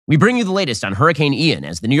We bring you the latest on Hurricane Ian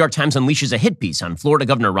as the New York Times unleashes a hit piece on Florida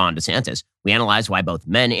Governor Ron DeSantis. We analyze why both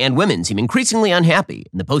men and women seem increasingly unhappy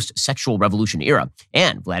in the post-sexual revolution era,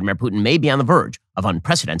 and Vladimir Putin may be on the verge of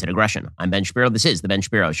unprecedented aggression. I'm Ben Shapiro. This is The Ben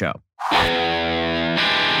Shapiro Show.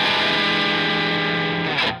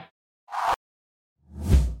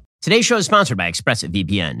 Today's show is sponsored by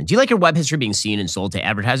ExpressVPN. Do you like your web history being seen and sold to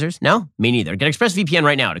advertisers? No? Me neither. Get ExpressVPN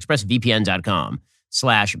right now at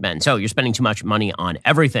expressvpn.com/Ben. So you're spending too much money on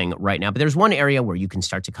everything right now, but there's one area where you can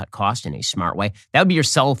start to cut costs in a smart way. That would be your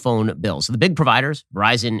cell phone bill. So the big providers,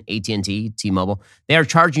 Verizon, AT&T, T-Mobile, they are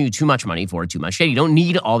charging you too much money for too much data. You don't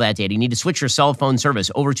need all that data. You need to switch your cell phone service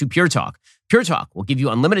over to Pure Talk. Pure Talk will give you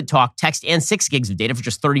unlimited talk, text, and 6 gigs of data for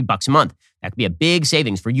just $30 a month. That could be a big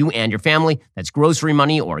savings for you and your family. That's grocery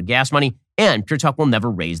money or gas money. And Pure Talk will never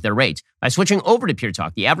raise their rates. By switching over to Pure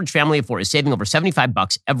Talk, the average family of 4 is saving over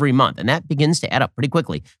 $75 every month. And that begins to add up pretty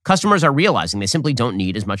quickly. Customers are realizing they simply don't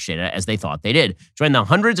need as much data as they thought they did. Join the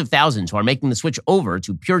hundreds of thousands who are making the switch over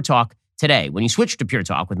to Pure Talk today. When you switch to Pure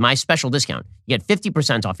Talk with my special discount, you get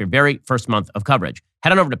 50% off your very first month of coverage.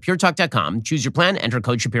 Head on over to puretalk.com, choose your plan, enter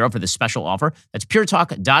code Shapiro for this special offer. That's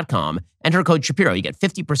puretalk.com, enter code Shapiro. You get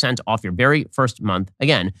 50% off your very first month.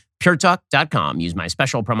 Again, puretalk.com, use my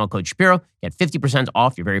special promo code Shapiro, get 50%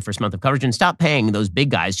 off your very first month of coverage, and stop paying those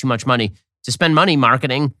big guys too much money to spend money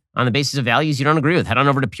marketing on the basis of values you don't agree with. Head on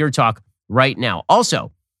over to Pure Talk right now.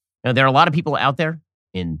 Also, there are a lot of people out there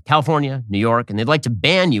in California, New York, and they'd like to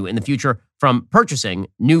ban you in the future from purchasing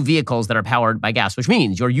new vehicles that are powered by gas, which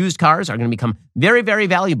means your used cars are going to become very, very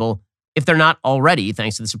valuable if they're not already,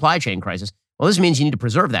 thanks to the supply chain crisis. Well, this means you need to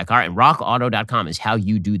preserve that car, and rockauto.com is how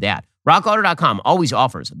you do that. RockAuto.com always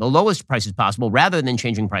offers the lowest prices possible rather than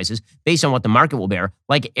changing prices based on what the market will bear.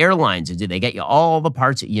 Like airlines do, they get you all the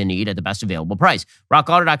parts you need at the best available price.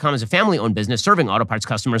 RockAuto.com is a family-owned business serving auto parts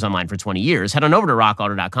customers online for 20 years. Head on over to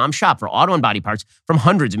RockAuto.com, shop for auto and body parts from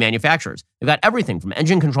hundreds of manufacturers. They've got everything from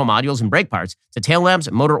engine control modules and brake parts to tail lamps,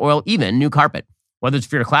 motor oil, even new carpet. Whether it's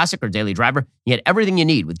for your classic or daily driver, you get everything you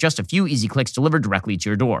need with just a few easy clicks delivered directly to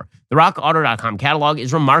your door. The RockAuto.com catalog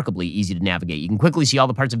is remarkably easy to navigate. You can quickly see all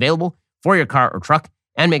the parts available for your car or truck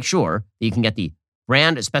and make sure that you can get the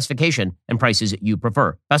brand, specification, and prices you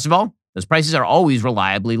prefer. Best of all, those prices are always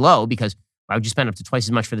reliably low because why would you spend up to twice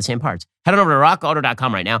as much for the same parts? Head on over to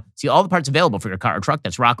RockAuto.com right now. See all the parts available for your car or truck.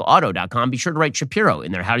 That's RockAuto.com. Be sure to write Shapiro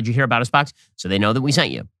in there. How did you hear about us box? So they know that we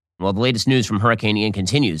sent you. Well, the latest news from Hurricane Ian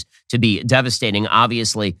continues to be devastating.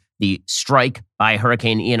 Obviously, the strike by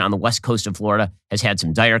Hurricane Ian on the west coast of Florida has had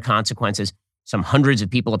some dire consequences. Some hundreds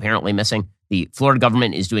of people apparently missing. The Florida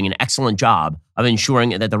government is doing an excellent job of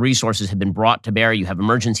ensuring that the resources have been brought to bear. You have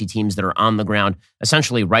emergency teams that are on the ground,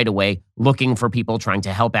 essentially right away, looking for people, trying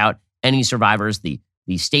to help out any survivors. The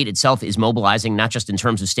state itself is mobilizing, not just in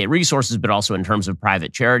terms of state resources, but also in terms of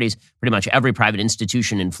private charities. Pretty much every private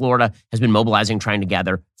institution in Florida has been mobilizing, trying to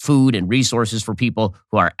gather food and resources for people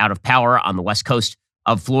who are out of power on the west coast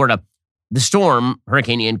of Florida. The storm,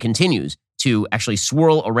 Hurricane Ian, continues to actually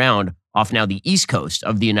swirl around off now the east coast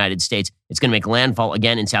of the United States. It's going to make landfall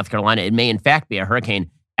again in South Carolina. It may, in fact, be a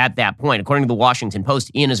hurricane at that point. According to the Washington Post,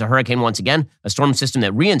 Ian is a hurricane once again, a storm system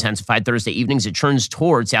that re-intensified Thursday evenings. It churns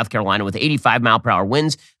towards South Carolina with 85-mile-per-hour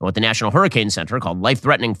winds. And what the National Hurricane Center called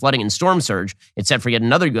life-threatening flooding and storm surge, it's set for yet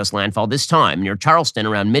another U.S. landfall, this time near Charleston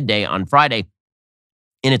around midday on Friday.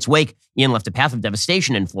 In its wake, Ian left a path of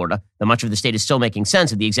devastation in Florida, though much of the state is still making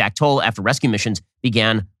sense of the exact toll after rescue missions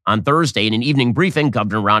began on Thursday. In an evening briefing,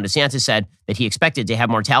 Governor Ron DeSantis said that he expected to have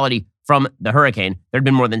mortality from the hurricane. There had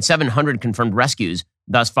been more than 700 confirmed rescues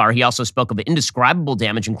thus far. He also spoke of indescribable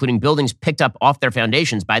damage, including buildings picked up off their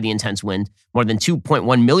foundations by the intense wind. More than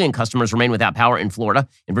 2.1 million customers remain without power in Florida.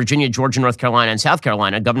 In Virginia, Georgia, North Carolina, and South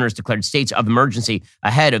Carolina, governors declared states of emergency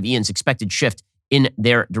ahead of Ian's expected shift in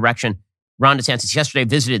their direction. Ron DeSantis yesterday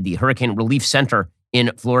visited the Hurricane Relief Center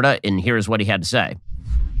in Florida, and here's what he had to say.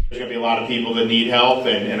 There's going to be a lot of people that need help,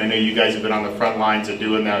 and I know you guys have been on the front lines of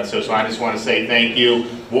doing that, so I just want to say thank you.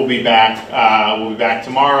 We'll be back. We'll be back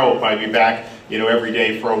tomorrow. We'll probably be back, every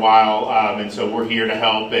day for a while, and so we're here to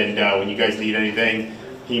help, and when you guys need anything,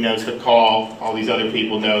 he knows to call. All these other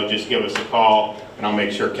people know. Just give us a call, and I'll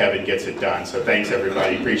make sure Kevin gets it done. So thanks,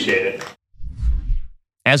 everybody. Appreciate it.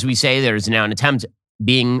 As we say, there's now an attempt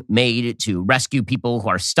being made to rescue people who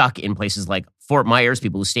are stuck in places like Fort Myers,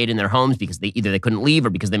 people who stayed in their homes because they couldn't leave or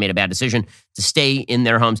because they made a bad decision to stay in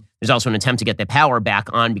their homes. There's also an attempt to get the power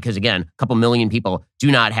back on because, again, a couple million people do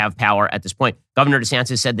not have power at this point. Governor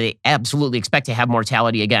DeSantis said they absolutely expect to have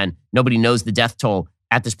mortality again. Nobody knows the death toll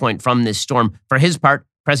at this point from this storm. For his part,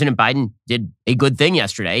 President Biden did a good thing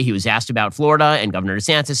yesterday. He was asked about Florida and Governor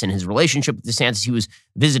DeSantis and his relationship with DeSantis. He was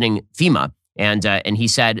visiting FEMA And he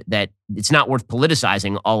said that it's not worth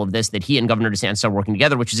politicizing all of this, that he and Governor DeSantis are working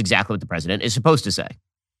together, which is exactly what the president is supposed to say.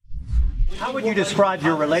 How would you describe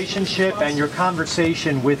your relationship and your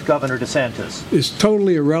conversation with Governor DeSantis? It's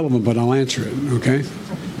totally irrelevant, but I'll answer it, okay?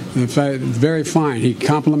 In fact, very fine. He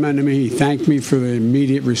complimented me. He thanked me for the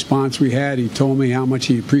immediate response we had. He told me how much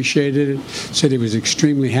he appreciated it, said he was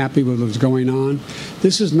extremely happy with what was going on.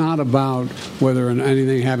 This is not about whether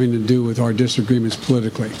anything having to do with our disagreements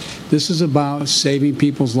politically. This is about saving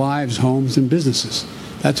people's lives, homes, and businesses.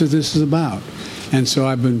 That's what this is about. And so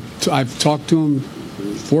I've talked to him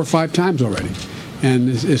 4 or 5 times already. And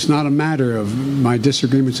it's not a matter of my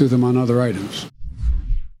disagreements with him on other items.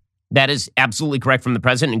 That is absolutely correct from the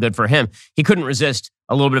president, and good for him. He couldn't resist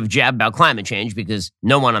a little bit of a jab about climate change, because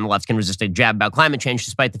no one on the left can resist a jab about climate change,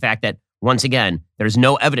 despite the fact that, once again, there's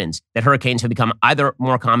no evidence that hurricanes have become either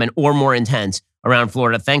more common or more intense around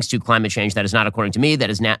Florida thanks to climate change. That is not according to me. That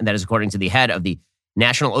is according to the head of the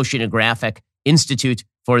National Oceanographic Institute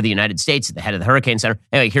for the United States, the head of the Hurricane Center.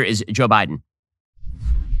 Anyway, here is Joe Biden.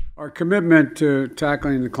 Our commitment to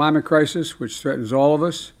tackling the climate crisis, which threatens all of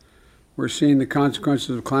us. We're seeing the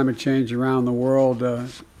consequences of climate change around the world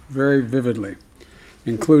very vividly,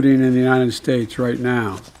 including in the United States right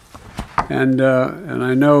now. And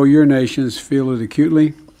I know your nations feel it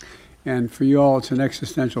acutely, and for you all, it's an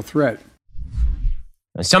existential threat.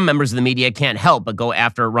 Some members of the media can't help but go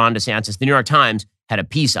after Ron DeSantis. The New York Times had a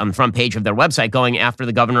piece on the front page of their website going after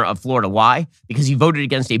the governor of Florida. Why? Because he voted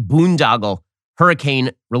against a boondoggle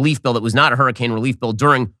hurricane relief bill that was not a hurricane relief bill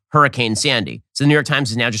during Hurricane Sandy. So the New York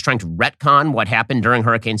Times is now just trying to retcon what happened during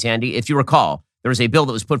Hurricane Sandy. If you recall, there was a bill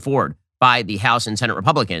that was put forward by the House and Senate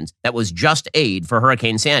Republicans that was just aid for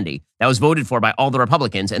Hurricane Sandy. That was voted for by all the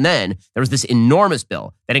Republicans. And then there was this enormous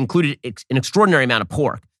bill that included an extraordinary amount of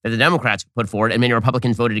pork that the Democrats put forward, and many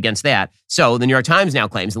Republicans voted against that. So the New York Times now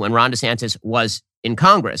claims that when Ron DeSantis was in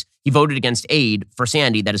Congress, he voted against aid for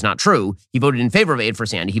Sandy. That is not true. He voted in favor of aid for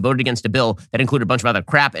Sandy. He voted against a bill that included a bunch of other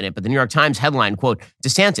crap in it. But the New York Times headline, quote,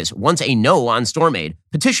 DeSantis wants a no on storm aid,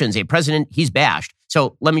 petitions a president he's bashed.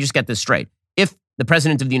 So let me just get this straight. If the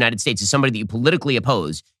president of the United States is somebody that you politically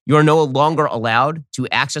oppose, you are no longer allowed to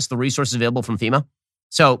access the resources available from FEMA.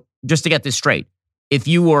 So just to get this straight, if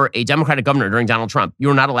you were a Democratic governor during Donald Trump, you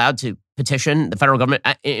were not allowed to petition the federal government.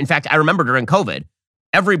 In fact, I remember during COVID,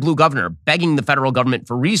 every blue governor begging the federal government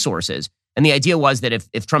for resources. And the idea was that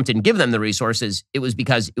if Trump didn't give them the resources, it was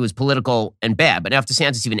because it was political and bad. But now if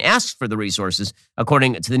DeSantis even asks for the resources,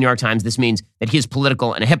 according to the New York Times, this means that he is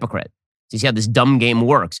political and a hypocrite. So you see how this dumb game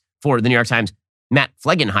works. For the New York Times, Matt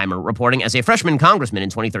Flegenheimer reporting, as a freshman congressman in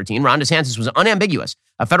 2013, Ron DeSantis was unambiguous.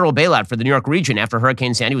 A federal bailout for the New York region after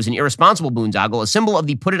Hurricane Sandy was an irresponsible boondoggle, a symbol of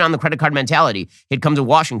the put it on the credit card mentality he'd come to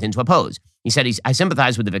Washington to oppose. He said, I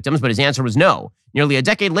sympathize with the victims, but his answer was no. Nearly a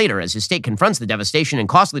decade later, as his state confronts the devastation and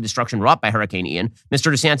costly destruction wrought by Hurricane Ian,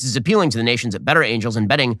 Mr. DeSantis is appealing to the nation's better angels and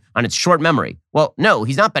betting on its short memory. Well, no,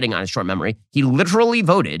 he's not betting on its short memory. He literally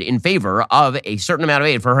voted in favor of a certain amount of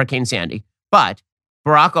aid for Hurricane Sandy, but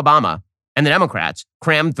Barack Obama and the Democrats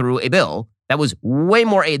crammed through a bill that was way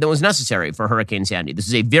more aid than was necessary for Hurricane Sandy. This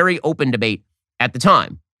is a very open debate at the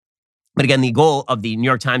time. But again, the goal of the New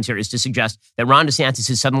York Times here is to suggest that Ron DeSantis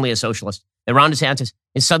is suddenly a socialist, that Ron DeSantis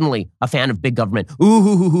is suddenly a fan of big government.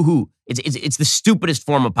 It's the stupidest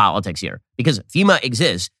form of politics here, because FEMA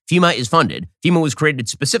exists. FEMA is funded. FEMA was created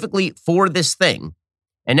specifically for this thing.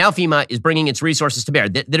 And now FEMA is bringing its resources to bear.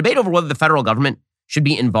 The debate over whether the federal government should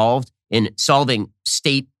be involved in solving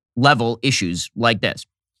state-level issues like this,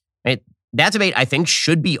 right? That debate, I think,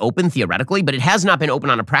 should be open theoretically, but it has not been open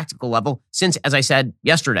on a practical level since, as I said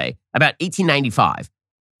yesterday, about 1895.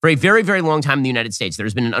 For a very, very long time in the United States,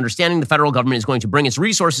 there's been an understanding the federal government is going to bring its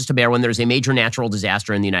resources to bear when there's a major natural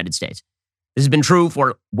disaster in the United States. This has been true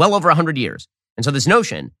for well over 100 years. And so this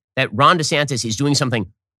notion that Ron DeSantis is doing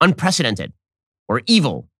something unprecedented or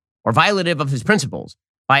evil or violative of his principles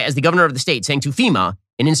by, as the governor of the state, saying to FEMA,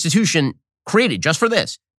 an institution created just for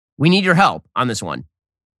this, we need your help on this one,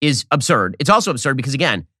 is absurd. It's also absurd because,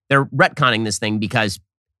 again, they're retconning this thing because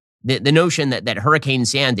the notion that Hurricane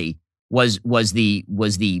Sandy was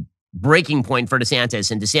the breaking point for DeSantis,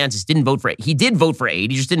 and DeSantis didn't vote for it. He did vote for aid.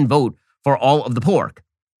 He just didn't vote for all of the pork.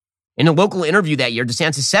 In a local interview that year,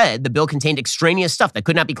 DeSantis said the bill contained extraneous stuff that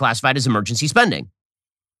could not be classified as emergency spending.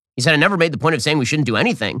 He said, I never made the point of saying we shouldn't do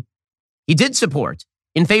anything. He did support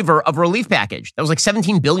in favor of a relief package that was like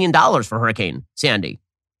 $17 billion for Hurricane Sandy.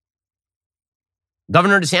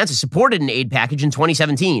 Governor DeSantis supported an aid package in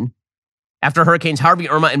 2017 after Hurricanes Harvey,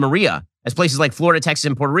 Irma, and Maria, as places like Florida, Texas,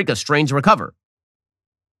 and Puerto Rico strained to recover.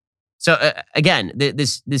 So again,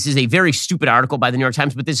 this is a very stupid article by the New York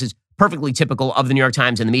Times, but this is perfectly typical of the New York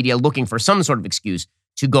Times and the media looking for some sort of excuse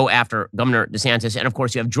to go after Governor DeSantis. And of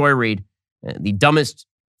course, you have Joy Reid, the dumbest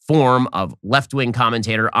form of left-wing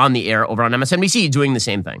commentator on the air over on MSNBC, doing the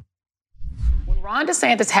same thing. When Ron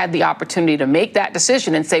DeSantis had the opportunity to make that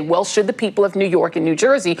decision and say, well, should the people of New York and New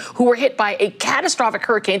Jersey, who were hit by a catastrophic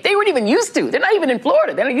hurricane they weren't even used to, they're not even in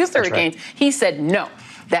Florida, they're not used to hurricanes, right. He said no.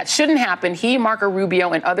 That shouldn't happen. He, Marco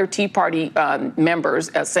Rubio, and other Tea Party members,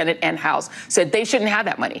 Senate and House, said they shouldn't have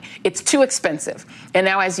that money. It's too expensive. And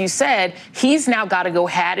now, as you said, he's now got to go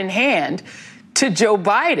hand in hand to Joe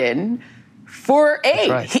Biden for aid.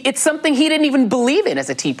 Right. It's something he didn't even believe in as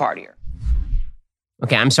a Tea Partier.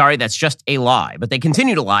 Okay, I'm sorry, that's just a lie. But they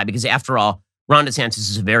continue to lie because, after all, Ron DeSantis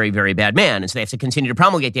is a very, very bad man. And so they have to continue to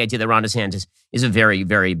promulgate the idea that Ron DeSantis is a very,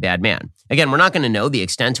 very bad man. Again, we're not going to know the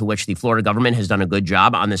extent to which the Florida government has done a good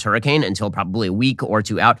job on this hurricane until probably a week or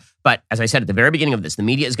two out. But as I said at the very beginning of this, the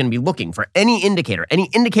media is going to be looking for any indicator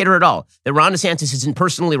at all, that Ron DeSantis isn't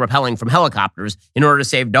personally rappelling from helicopters in order to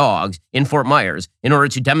save dogs in Fort Myers, in order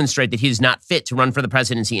to demonstrate that he is not fit to run for the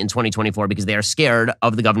presidency in 2024 because they are scared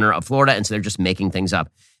of the governor of Florida. And so they're just making things up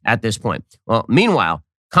at this point. Well, meanwhile,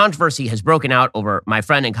 controversy has broken out over my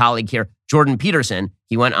friend and colleague here, Jordan Peterson.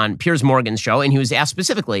 He went on Piers Morgan's show, and he was asked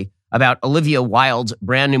specifically about Olivia Wilde's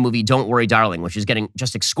brand new movie, Don't Worry, Darling, which is getting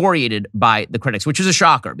just excoriated by the critics, which is a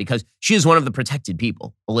shocker because she is one of the protected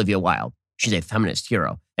people, Olivia Wilde. She's a feminist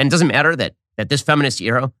hero. And it doesn't matter that this feminist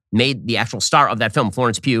hero made the actual star of that film,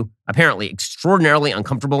 Florence Pugh, apparently extraordinarily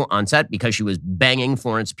uncomfortable on set because she was banging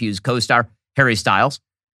Florence Pugh's co-star, Harry Styles.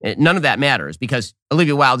 None of that matters because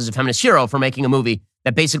Olivia Wilde is a feminist hero for making a movie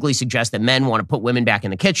that basically suggests that men want to put women back in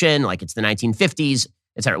the kitchen, like it's the 1950s,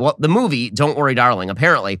 etc. Well, the movie, Don't Worry, Darling,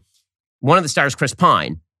 apparently, one of the stars, Chris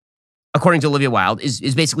Pine, according to Olivia Wilde,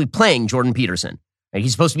 is basically playing Jordan Peterson. Right?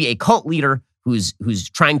 He's supposed to be a cult leader who's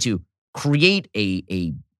trying to create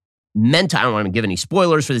a mental, I don't want to give any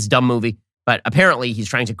spoilers for this dumb movie, but apparently he's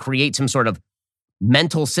trying to create some sort of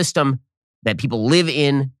mental system that people live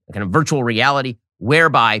in, a kind of virtual reality,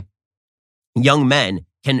 whereby young men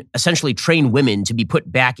can essentially train women to be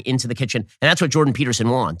put back into the kitchen. And that's what Jordan Peterson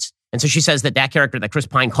wants. And so she says that character, that Chris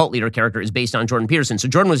Pine cult leader character, is based on Jordan Peterson. So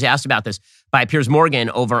Jordan was asked about this by Piers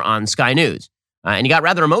Morgan over on Sky News. And he got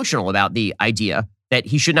rather emotional about the idea that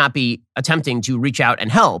he should not be attempting to reach out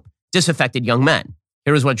and help disaffected young men.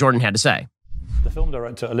 Here is what Jordan had to say. The film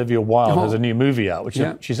director Olivia Wilde has a new movie out, which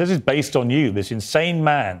she says is based on you, this insane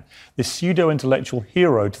man, this pseudo-intellectual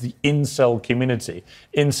hero to the incel community.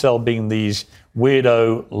 Incel being these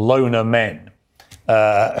weirdo loner men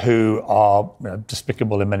who are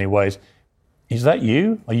despicable in many ways. Is that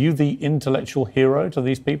you? Are you the intellectual hero to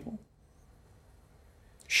these people?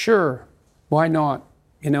 Sure. Why not?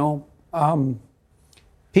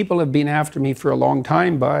 People have been after me for a long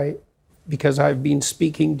time because I've been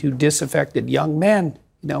speaking to disaffected young men.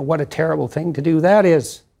 What a terrible thing to do that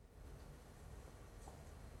is.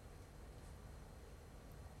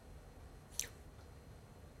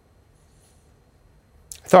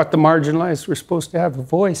 I thought the marginalized were supposed to have a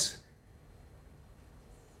voice.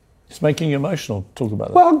 It's making you emotional. Talk about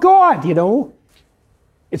that. Well, God,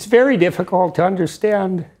 it's very difficult to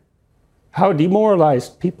understand how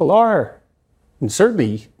demoralized people are. And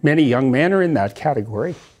certainly many young men are in that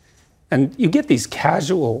category. And you get these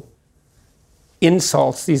casual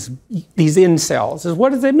insults, these incels.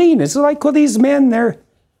 What does it mean? It's like, well, these men,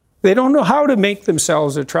 they don't know how to make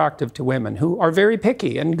themselves attractive to women who are very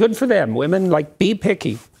picky, and good for them. Women, be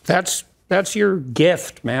picky. That's your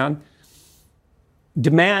gift, man.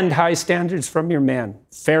 Demand high standards from your men.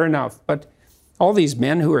 Fair enough. But all these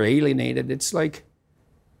men who are alienated, it's like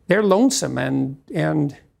they're lonesome and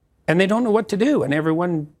they don't know what to do, and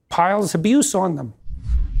everyone piles abuse on them.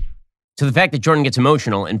 So the fact that Jordan gets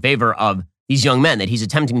emotional in favor of these young men, that he's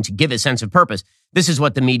attempting to give a sense of purpose, this is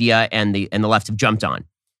what the media and the left have jumped on.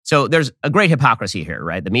 So there's a great hypocrisy here,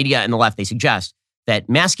 right? The media and the left, they suggest that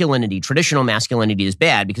traditional masculinity is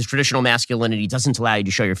bad because traditional masculinity doesn't allow you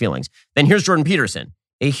to show your feelings. Then here's Jordan Peterson,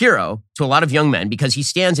 a hero to a lot of young men because he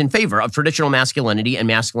stands in favor of traditional masculinity and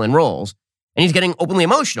masculine roles. And he's getting openly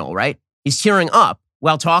emotional, right? He's tearing up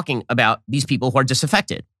while talking about these people who are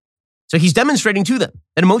disaffected. So he's demonstrating to them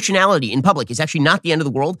that emotionality in public is actually not the end of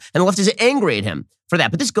the world, and the left is angry at him for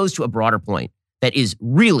that. But this goes to a broader point that is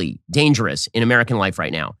really dangerous in American life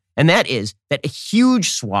right now, and that is that a huge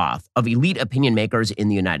swath of elite opinion makers in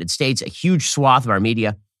the United States, a huge swath of our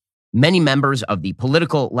media, many members of the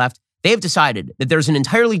political left, they have decided that there's an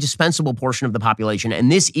entirely dispensable portion of the population,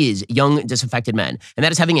 and this is young, disaffected men, and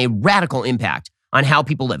that is having a radical impact on how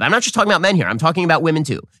people live. I'm not just talking about men here. I'm talking about women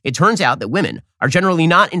too. It turns out that women are generally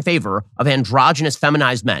not in favor of androgynous,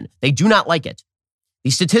 feminized men. They do not like it. The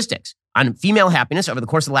statistics on female happiness over the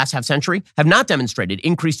course of the last half century have not demonstrated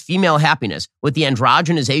increased female happiness with the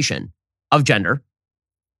androgenization of gender.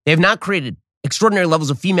 They have not created extraordinary levels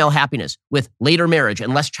of female happiness with later marriage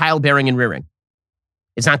and less childbearing and rearing.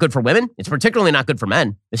 It's not good for women. It's particularly not good for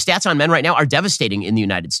men. The stats on men right now are devastating in the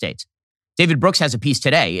United States. David Brooks has a piece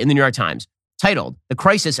today in the New York Times titled "The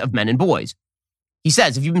Crisis of Men and Boys." He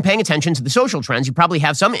says, if you've been paying attention to the social trends, you probably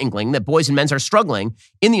have some inkling that boys and men are struggling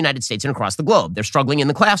in the United States and across the globe. They're struggling in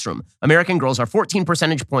the classroom. American girls are 14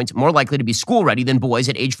 percentage points more likely to be school ready than boys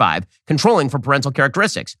at age 5, controlling for parental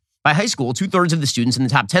characteristics. By high school, 2/3 of the students in the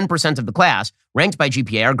top 10% of the class, ranked by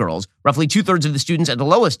GPA, are girls. Roughly 2/3 of the students at the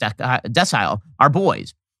lowest decile are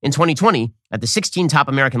boys. In 2020, at the 16 top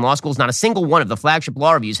American law schools, not a single one of the flagship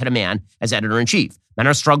law reviews had a man as editor-in-chief. Men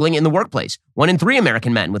are struggling in the workplace. 1 in 3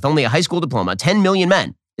 American men with only a high school diploma, 10 million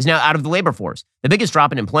men, is now out of the labor force. The biggest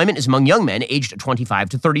drop in employment is among young men aged 25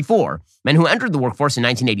 to 34. Men who entered the workforce in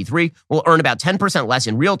 1983 will earn about 10% less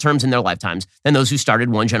in real terms in their lifetimes than those who started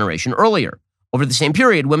one generation earlier. Over the same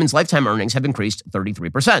period, women's lifetime earnings have increased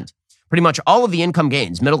 33%. Pretty much all of the income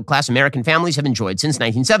gains middle-class American families have enjoyed since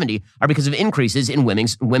 1970 are because of increases in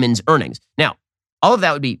women's earnings. Now, all of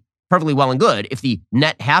that would be perfectly well and good if the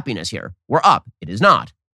net happiness here were up. It is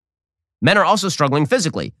not. Men are also struggling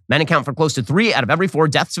physically. Men account for close to 3 out of every 4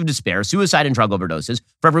 deaths of despair, suicide, and drug overdoses.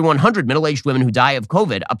 For every 100 middle-aged women who die of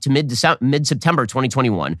COVID up to mid-September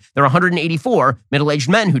 2021, there are 184 middle-aged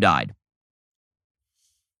men who died.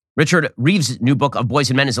 Richard Reeves' new book of Boys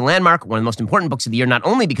and Men is a landmark, one of the most important books of the year, not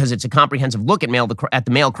only because it's a comprehensive look at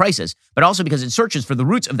the male crisis, but also because it searches for the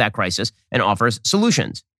roots of that crisis and offers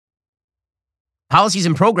solutions. Policies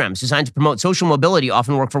and programs designed to promote social mobility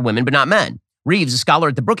often work for women, but not men. Reeves, a scholar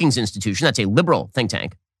at the Brookings Institution, that's a liberal think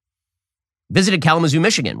tank, visited Kalamazoo,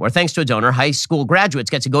 Michigan, where thanks to a donor, high school graduates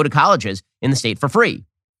get to go to colleges in the state for free.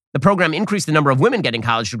 The program increased the number of women getting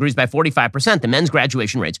college degrees by 45%. The men's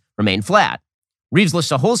graduation rates remained flat. Reeves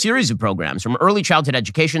lists a whole series of programs from early childhood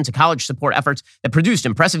education to college support efforts that produced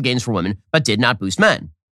impressive gains for women, but did not boost men.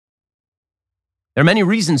 There are many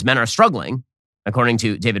reasons men are struggling, according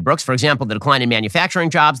to David Brooks. For example, the decline in manufacturing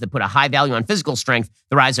jobs that put a high value on physical strength,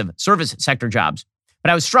 the rise of service sector jobs.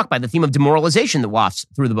 But I was struck by the theme of demoralization that wafts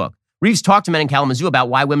through the book. Reeves talked to men in Kalamazoo about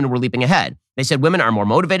why women were leaping ahead. They said women are more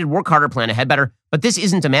motivated, work harder, plan ahead better, but this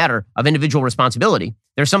isn't a matter of individual responsibility.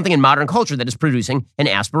 There's something in modern culture that is producing an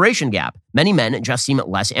aspiration gap. Many men just seem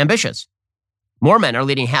less ambitious. More men are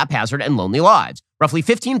leading haphazard and lonely lives. Roughly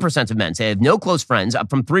 15% of men say they have no close friends, up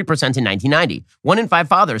from 3% in 1990. 1 in 5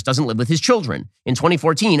 fathers doesn't live with his children. In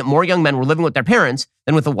 2014, more young men were living with their parents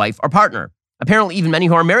than with a wife or partner. Apparently, even many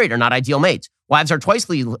who are married are not ideal mates. Wives are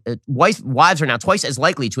now twice as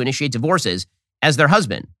likely to initiate divorces as their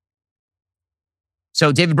husband.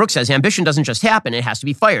 So David Brooks says ambition doesn't just happen, it has to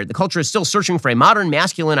be fired. The culture is still searching for a modern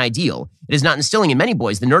masculine ideal. It is not instilling in many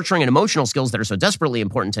boys the nurturing and emotional skills that are so desperately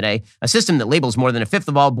important today. A system that labels more than a fifth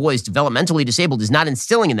of all boys developmentally disabled is not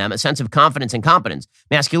instilling in them a sense of confidence and competence.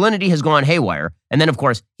 Masculinity has gone haywire. And then, of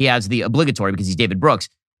course, he adds the obligatory, because he's David Brooks,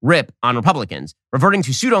 rip on Republicans. Reverting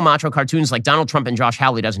to pseudo-macho cartoons like Donald Trump and Josh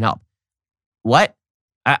Hawley doesn't help. What?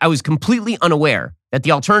 I was completely unaware that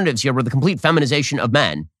the alternatives here were the complete feminization of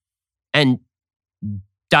men and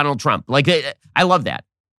Donald Trump. Like, I love that.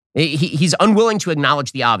 He's unwilling to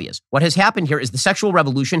acknowledge the obvious. What has happened here is the sexual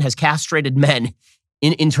revolution has castrated men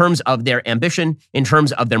in terms of their ambition, in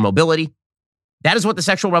terms of their mobility. That is what the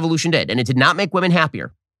sexual revolution did, and it did not make women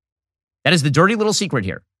happier. That is the dirty little secret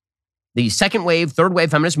here. The second wave, third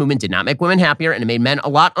wave feminist movement did not make women happier, and it made men a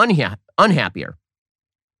lot unhappier.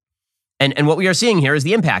 And what we are seeing here is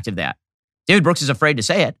the impact of that. David Brooks is afraid to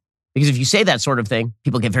say it, because if you say that sort of thing,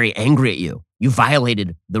 people get very angry at you. You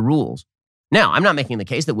violated the rules. Now, I'm not making the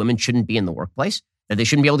case that women shouldn't be in the workplace, that they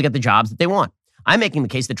shouldn't be able to get the jobs that they want. I'm making the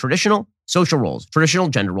case that traditional social roles, traditional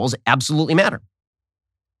gender roles absolutely matter.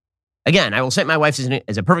 Again, I will cite my wife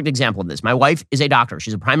as a perfect example of this. My wife is a doctor.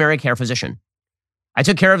 She's a primary care physician. I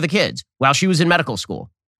took care of the kids while she was in medical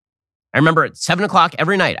school. I remember at 7 o'clock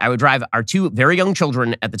every night, I would drive our 2 very young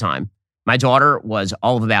children at the time. My daughter was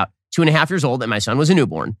all of about 2.5 years old, and my son was a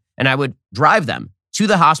newborn. And I would drive them to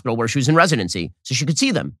the hospital where she was in residency so she could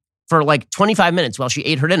see them for like 25 minutes while she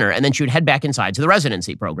ate her dinner, and then she would head back inside to the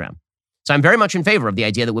residency program. So I'm very much in favor of the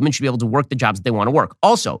idea that women should be able to work the jobs that they want to work.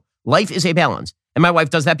 Also, life is a balance, and my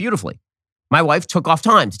wife does that beautifully. My wife took off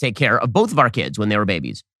time to take care of both of our kids when they were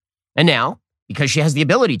babies. And now, because she has the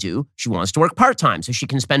ability to, she wants to work part-time so she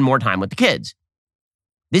can spend more time with the kids.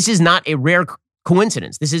 This is not a rare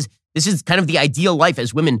coincidence. This is kind of the ideal life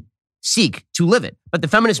as women seek to live it. But the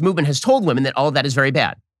feminist movement has told women that all of that is very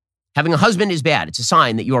bad. Having a husband is bad. It's a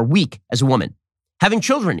sign that you are weak as a woman. Having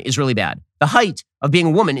children is really bad. The height of being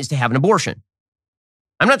a woman is to have an abortion.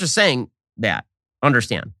 I'm not just saying that.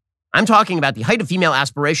 Understand. I'm talking about the height of female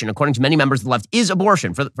aspiration, according to many members of the left, is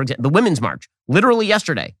abortion. For example, the Women's March, literally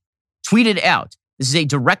yesterday, tweeted out, this is a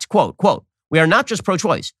direct quote, "We are not just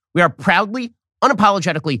pro-choice. We are proudly,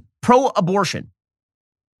 unapologetically pro-abortion."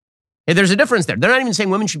 And there's a difference there. They're not even saying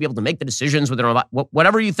women should be able to make the decisions with their own,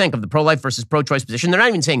 whatever you think of the pro-life versus pro-choice position. They're not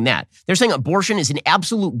even saying that. They're saying abortion is an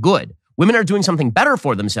absolute good. Women are doing something better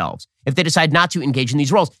for themselves if they decide not to engage in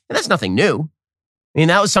these roles. And that's nothing new. I mean,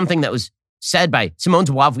 that was something that was said by Simone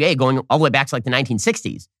de Beauvoir going all the way back to like the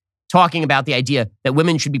 1960s, talking about the idea that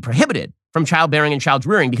women should be prohibited from childbearing and child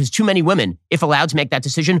rearing because too many women, if allowed to make that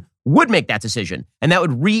decision, would make that decision. And that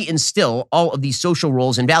would reinstill all of these social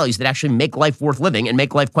roles and values that actually make life worth living and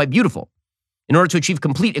make life quite beautiful. In order to achieve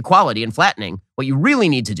complete equality and flattening, what you really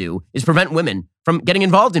need to do is prevent women from getting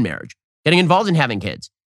involved in marriage, getting involved in having kids.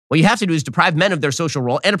 What you have to do is deprive men of their social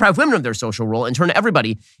role and deprive women of their social role and turn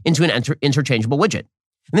everybody into an interchangeable widget.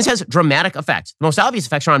 And this has dramatic effects. The most obvious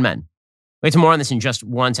effects are on men. We'll get to more on this in just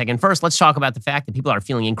one second. First, let's talk about the fact that people are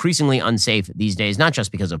feeling increasingly unsafe these days, not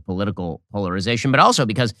just because of political polarization, but also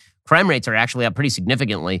because crime rates are actually up pretty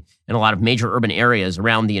significantly in a lot of major urban areas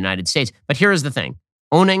around the United States. But here is the thing.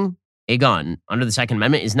 Owning a gun under the Second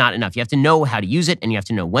Amendment is not enough. You have to know how to use it, and you have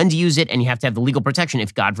to know when to use it, and you have to have the legal protection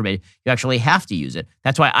if, God forbid, you actually have to use it.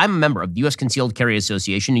 That's why I'm a member of the U.S. Concealed Carry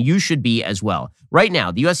Association, and you should be as well. Right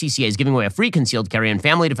now, the USCCA is giving away a free concealed carry and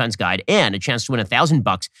family defense guide and a chance to win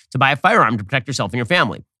 $1,000 to buy a firearm to protect yourself and your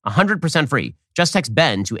family. 100% free. Just text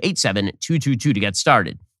BEN to 87222 to get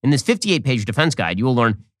started. In this 58-page defense guide, you will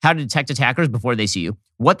learn how to detect attackers before they see you,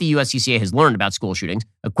 what the USCCA has learned about school shootings,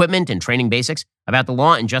 equipment and training basics, about the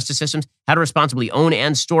law and justice systems, how to responsibly own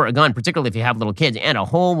and store a gun, particularly if you have little kids, and a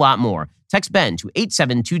whole lot more. Text BEN to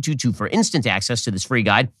 87222 for instant access to this free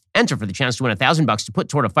guide. Enter for the chance to win $1,000 to put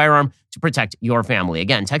toward a firearm to protect your family.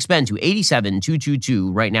 Again, text BEN to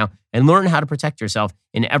 87222 right now and learn how to protect yourself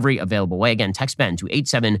in every available way. Again, text BEN to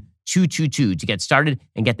 87222 to get started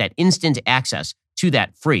and get that instant access to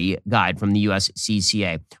that free guide from the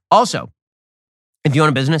USCCA. Also, if you own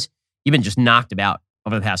a business, you've been just knocked about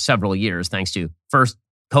over the past several years thanks to first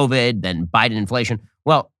COVID, then Biden inflation.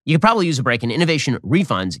 Well, you could probably use a break, and Innovation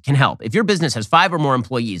Refunds can help. If your business has 5 or more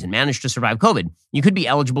employees and managed to survive COVID, you could be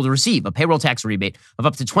eligible to receive a payroll tax rebate of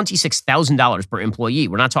up to $26,000 per employee.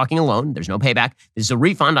 We're not talking a loan. There's no payback. This is a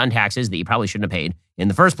refund on taxes that you probably shouldn't have paid in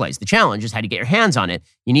the first place. The challenge is how to get your hands on it.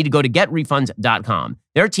 You need to go to getrefunds.com.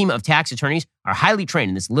 Their team of tax attorneys are highly trained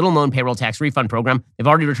in this little-known payroll tax refund program. They've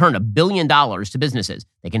already returned $1 billion to businesses.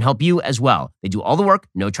 They can help you as well. They do all the work,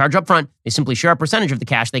 no charge up front. They simply share a percentage of the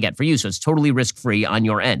cash they get for you, so it's totally risk-free on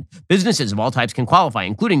your end. Businesses of all types can qualify,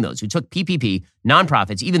 including those who took PPP,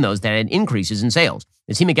 nonprofits, even those that had increases in sales.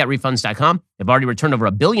 The team at GetRefunds.com, they've already returned over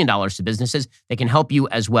 $1 billion to businesses. They can help you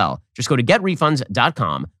as well. Just go to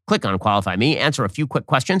GetRefunds.com, click on Qualify Me, answer a few quick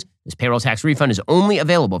questions. This payroll tax refund is only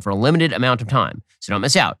available for a limited amount of time, so don't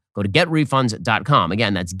miss out. Go to GetRefunds.com.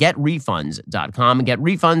 Again, that's GetRefunds.com,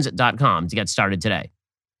 GetRefunds.com to get started today.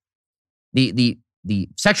 The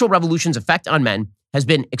sexual revolution's effect on men has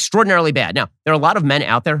been extraordinarily bad. Now, there are a lot of men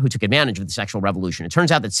out there who took advantage of the sexual revolution. It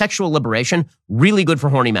turns out that sexual liberation, really good for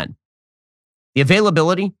horny men. The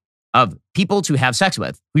availability of people to have sex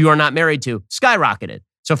with who you are not married to skyrocketed.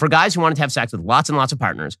 So for guys who wanted to have sex with lots and lots of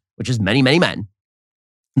partners, which is many, many men,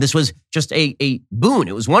 this was just a boon.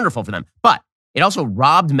 It was wonderful for them. But it also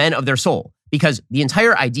robbed men of their soul, because the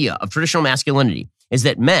entire idea of traditional masculinity is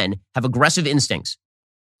that men have aggressive instincts.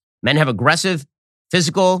 Men have aggressive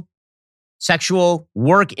physical, sexual,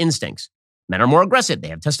 work instincts. Men are more aggressive. They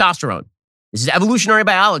have testosterone. This is evolutionary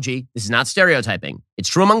biology. This is not stereotyping. It's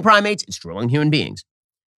true among primates. It's true among human beings.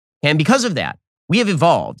 And because of that, we have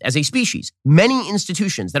evolved as a species many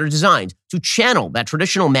institutions that are designed to channel that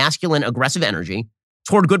traditional masculine aggressive energy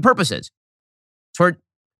toward good purposes, toward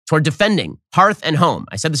defending hearth and home.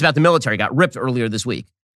 I said this about the military, got ripped earlier this week.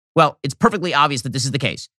 Well, it's perfectly obvious that this is the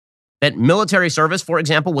case. That military service, for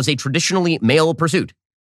example, was a traditionally male pursuit.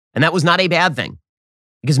 And that was not a bad thing,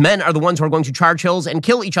 because men are the ones who are going to charge hills and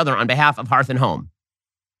kill each other on behalf of hearth and home.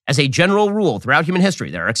 As a general rule throughout human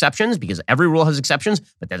history, there are exceptions, because every rule has exceptions,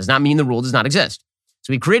 but that does not mean the rule does not exist.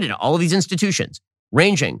 So we created all of these institutions,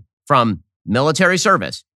 ranging from military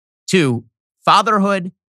service to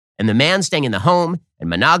fatherhood and the man staying in the home and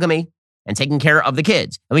monogamy and taking care of the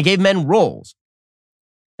kids. And we gave men roles.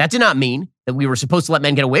 That did not mean that we were supposed to let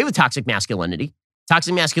men get away with toxic masculinity.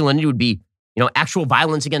 Toxic masculinity would be actual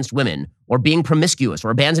violence against women or being promiscuous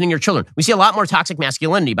or abandoning your children. We see a lot more toxic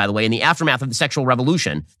masculinity, by the way, in the aftermath of the sexual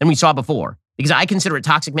revolution than we saw before. Because I consider it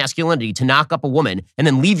toxic masculinity to knock up a woman and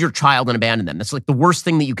then leave your child and abandon them. That's like the worst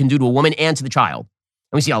thing that you can do to a woman and to the child.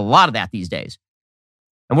 And we see a lot of that these days.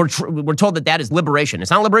 And we're told that is liberation.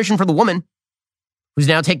 It's not liberation for the woman who's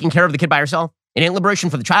now taking care of the kid by herself. It ain't liberation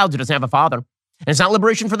for the child who doesn't have a father. And it's not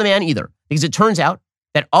liberation for the man either. Because it turns out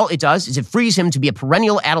that all it does is it frees him to be a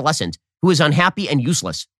perennial adolescent who is unhappy and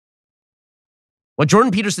useless. What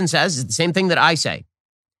Jordan Peterson says is the same thing that I say.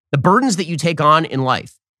 The burdens that you take on in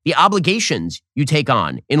life, the obligations you take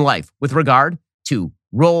on in life with regard to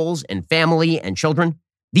roles and family and children,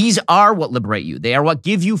 these are what liberate you. They are what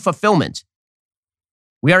give you fulfillment.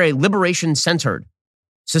 We are a liberation-centered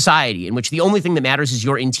society in which the only thing that matters is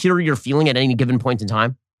your interior feeling at any given point in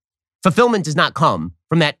time. Fulfillment does not come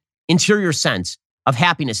from that interior sense of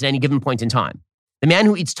happiness at any given point in time. The man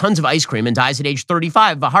who eats tons of ice cream and dies at age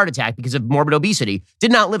 35 of a heart attack because of morbid obesity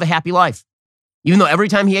did not live a happy life, even though every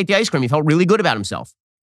time he ate the ice cream, he felt really good about himself.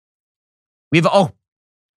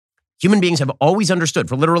 Human beings have always understood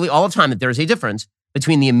for literally all of time that there is a difference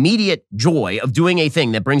between the immediate joy of doing a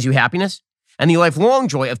thing that brings you happiness and the lifelong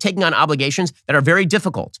joy of taking on obligations that are very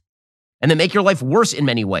difficult and that make your life worse in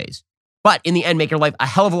many ways, but in the end make your life a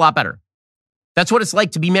hell of a lot better. That's what it's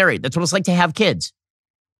like to be married. That's what it's like to have kids.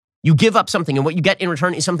 You give up something, and what you get in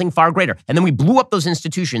return is something far greater. And then we blew up those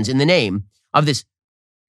institutions in the name of this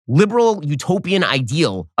liberal utopian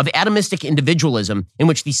ideal of atomistic individualism in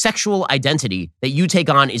which the sexual identity that you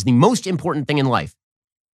take on is the most important thing in life.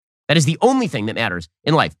 That is the only thing that matters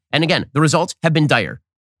in life. And again, the results have been dire.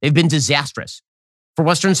 They've been disastrous for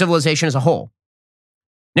Western civilization as a whole.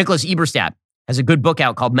 Nicholas Eberstadt has a good book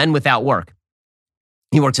out called Men Without Work.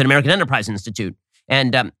 He works at American Enterprise Institute.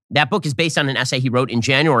 And that book is based on an essay he wrote in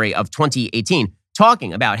January of 2018,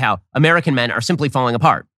 talking about how American men are simply falling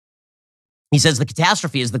apart. He says the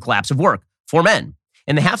catastrophe is the collapse of work for men.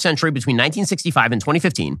 In the half century between 1965 and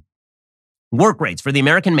 2015, work rates for the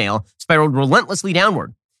American male spiraled relentlessly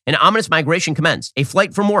downward. An ominous migration commenced, a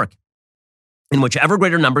flight from work, in which ever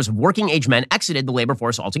greater numbers of working-age men exited the labor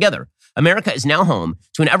force altogether. America is now home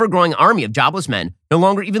to an ever-growing army of jobless men no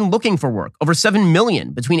longer even looking for work. Over 7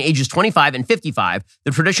 million between ages 25 and 55,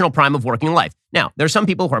 the traditional prime of working life. Now, there are some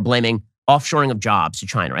people who are blaming offshoring of jobs to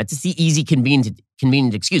China, right? It's the easy,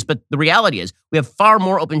 convenient excuse. But the reality is we have far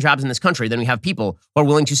more open jobs in this country than we have people who are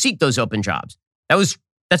willing to seek those open jobs.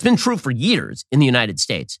 That's been true for years in the United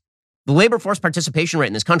States. The labor force participation rate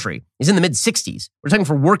in this country is in the mid-60s. We're talking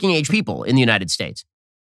for working age people in the United States.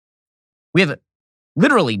 We have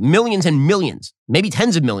literally millions and millions, maybe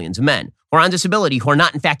tens of millions of men who are on disability who are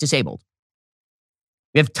not in fact disabled.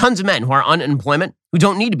 We have tons of men who are on unemployment who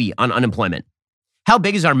don't need to be on unemployment. How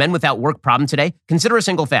big is our men without work problem today? Consider a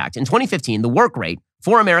single fact. In 2015, the work rate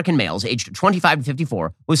for American males aged 25 to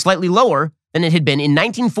 54 was slightly lower than it had been in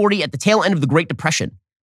 1940 at the tail end of the Great Depression.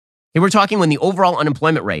 Here we're talking when the overall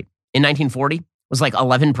unemployment rate in 1940 was like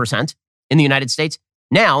 11% in the United States.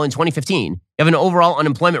 Now, in 2015, you have an overall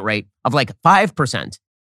unemployment rate of like 5%.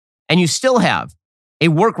 And you still have a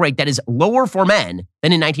work rate that is lower for men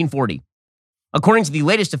than in 1940. According to the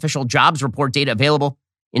latest official jobs report data available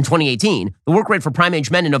in 2018, the work rate for prime-age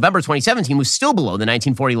men in November 2017 was still below the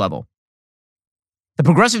 1940 level. The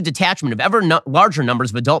progressive detachment of ever larger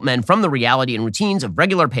numbers of adult men from the reality and routines of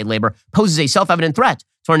regular paid labor poses a self-evident threat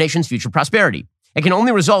to our nation's future prosperity. It can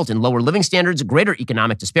only result in lower living standards, greater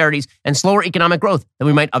economic disparities, and slower economic growth than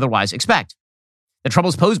we might otherwise expect. The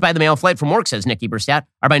troubles posed by the male flight from work, says Nick Eberstadt,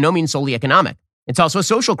 are by no means solely economic. It's also a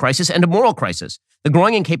social crisis and a moral crisis. The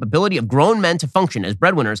growing incapability of grown men to function as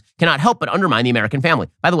breadwinners cannot help but undermine the American family.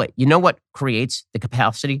 By the way, you know what creates the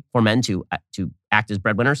capacity for men to act as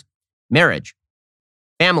breadwinners? Marriage,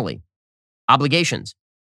 family, obligations,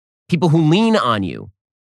 people who lean on you.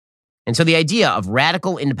 And so the idea of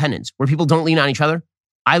radical independence, where people don't lean on each other,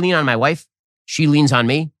 I lean on my wife, she leans on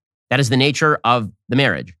me, that is the nature of the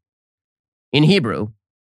marriage. In Hebrew,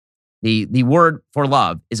 the word for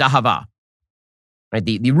love is ahava. Right?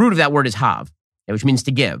 The root of that word is hav, which means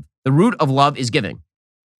to give. The root of love is giving.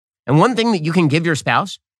 And one thing that you can give your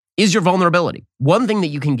spouse is your vulnerability. One thing that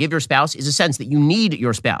you can give your spouse is a sense that you need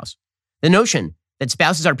your spouse. The notion that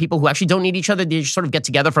spouses are people who actually don't need each other, they just sort of get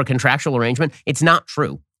together for a contractual arrangement, it's not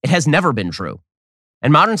true. It has never been true.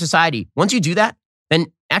 In modern society, once you do that, then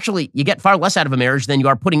actually you get far less out of a marriage than you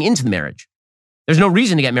are putting into the marriage. There's no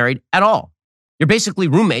reason to get married at all. You're basically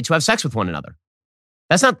roommates who have sex with one another.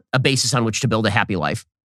 That's not a basis on which to build a happy life.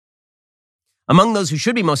 Among those who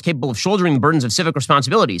should be most capable of shouldering the burdens of civic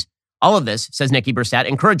responsibilities, all of this, says Nick Eberstadt,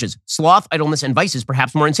 encourages sloth, idleness, and vices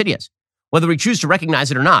perhaps more insidious. Whether we choose to recognize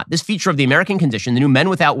it or not, this feature of the American condition, the new men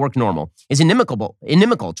without work normal, is inimical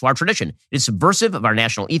to our tradition. It is subversive of our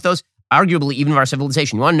national ethos, arguably even of our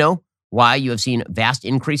civilization. You want to know why you have seen vast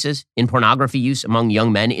increases in pornography use among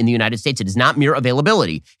young men in the United States? It is not mere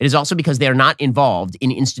availability. It is also because they are not involved in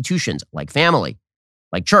institutions like family,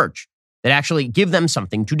 like church, that actually give them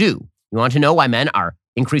something to do. You want to know why men are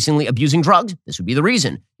increasingly abusing drugs? This would be the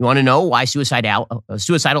reason. You want to know why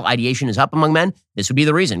suicidal ideation is up among men? This would be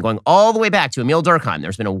the reason. Going all the way back to Emile Durkheim,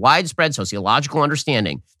 there's been a widespread sociological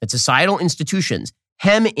understanding that societal institutions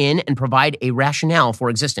hem in and provide a rationale for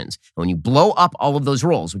existence. And when you blow up all of those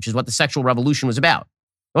roles, which is what the sexual revolution was about,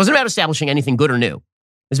 it wasn't about establishing anything good or new. It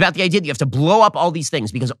was about the idea that you have to blow up all these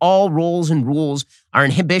things because all roles and rules are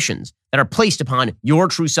inhibitions that are placed upon your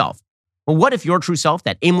true self. Well, what if your true self,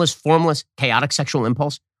 that aimless, formless, chaotic sexual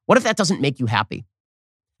impulse, what if that doesn't make you happy?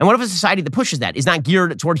 And what if a society that pushes that is not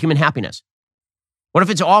geared toward human happiness? What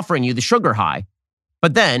if it's offering you the sugar high,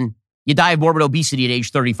 but then you die of morbid obesity at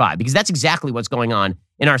age 35? Because that's exactly what's going on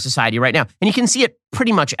in our society right now. And you can see it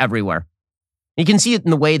pretty much everywhere. You can see it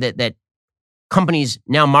in the way that companies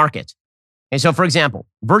now market. And so, for example,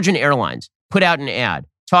 Virgin Airlines put out an ad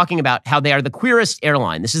talking about how they are the queerest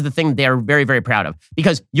airline. This is the thing they're very, very proud of,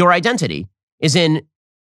 because your identity is in,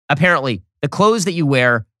 apparently, the clothes that you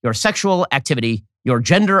wear, your sexual activity, your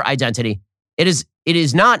gender identity. It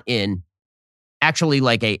is not in actually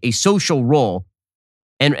like a social role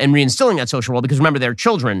and reinstilling that social role, because remember, there are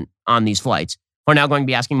children on these flights who are now going to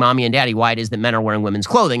be asking mommy and daddy why it is that men are wearing women's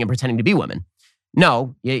clothing and pretending to be women.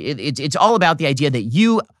 No, it's all about the idea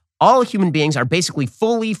that all human beings are basically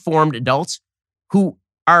fully formed adults who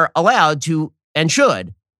are allowed to and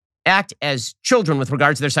should act as children with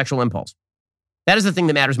regard to their sexual impulse. That is the thing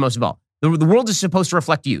that matters most of all. The world is supposed to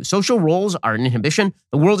reflect you. Social roles are an inhibition.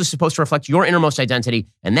 The world is supposed to reflect your innermost identity,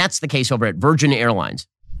 and that's the case over at Virgin Airlines.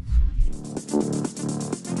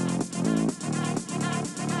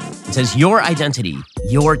 It says your identity,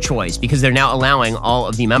 your choice, because they're now allowing all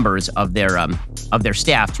of the members of their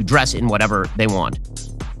staff to dress in whatever they want.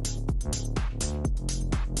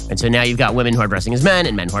 And so now you've got women who are dressing as men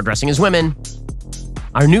and men who are dressing as women.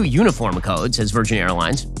 Our new uniform code, says Virgin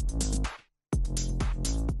Airlines.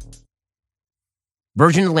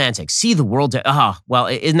 Virgin Atlantic, see the world. Well,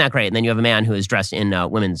 isn't that great? And then you have a man who is dressed in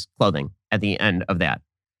women's clothing at the end of that.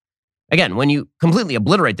 Again, when you completely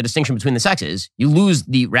obliterate the distinction between the sexes, you lose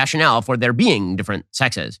the rationale for there being different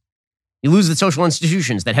sexes. You lose the social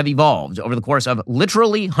institutions that have evolved over the course of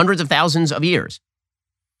literally hundreds of thousands of years.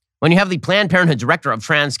 When you have the Planned Parenthood director of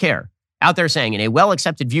trans care out there saying, in a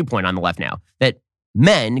well-accepted viewpoint on the left now, that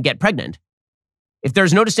men get pregnant, if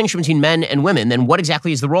there's no distinction between men and women, then what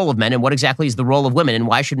exactly is the role of men and what exactly is the role of women, and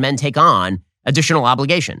why should men take on additional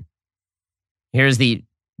obligation? Here's the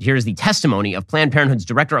testimony of Planned Parenthood's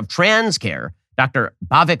director of trans care, Dr.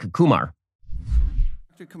 Bhavik Kumar.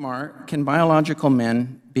 Dr. Kumar, can biological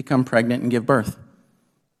men become pregnant and give birth?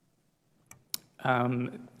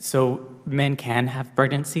 So men can have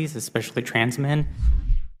pregnancies, especially trans men.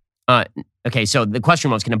 Okay, so the question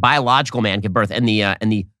was, can a biological man give birth? And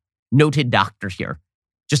the noted doctor here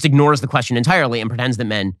just ignores the question entirely and pretends that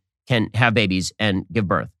men can have babies and give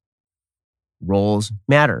birth. Roles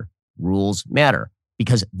matter. Rules matter.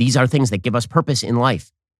 Because these are things that give us purpose in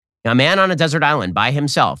life. Now, a man on a desert island by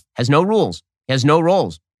himself has no rules, has no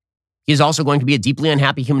roles. He is also going to be a deeply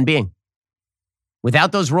unhappy human being.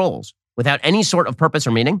 Without those roles, without any sort of purpose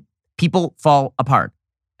or meaning, people fall apart.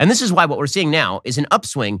 And this is why what we're seeing now is an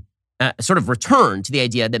upswing, sort of return to the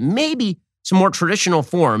idea that maybe some more traditional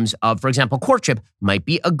forms of, for example, courtship might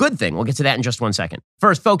be a good thing. We'll get to that in just one second.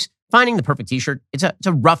 First, folks, finding the perfect t-shirt, it's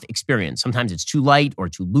a rough experience. Sometimes it's too light or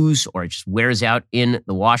too loose, or it just wears out in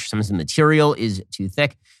the wash. Sometimes the material is too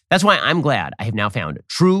thick. That's why I'm glad I have now found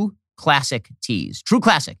True Classic tees. True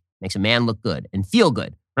Classic makes a man look good and feel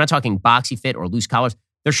good. We're not talking boxy fit or loose collars.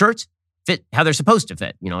 Their shirts fit how they're supposed to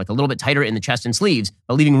fit, like a little bit tighter in the chest and sleeves,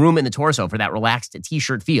 but leaving room in the torso for that relaxed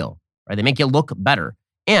t-shirt feel. Right? They make you look better.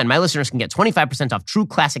 And my listeners can get 25% off True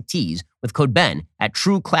Classic tees with code BEN at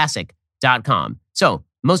trueclassic.com. So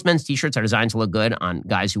most men's t-shirts are designed to look good on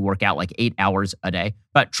guys who work out like 8 hours a day.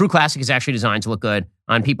 But True Classic is actually designed to look good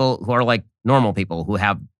on people who are like normal people who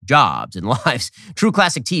have jobs and lives. True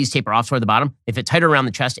Classic tees taper off toward the bottom. They fit tighter around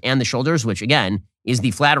the chest and the shoulders, which again is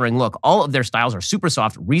the flattering look. All of their styles are super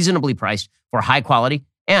soft, reasonably priced for high quality.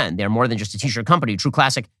 And they're more than just a t-shirt company. True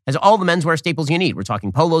Classic has all the menswear staples you need. We're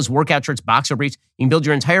talking polos, workout shirts, boxer briefs. You can build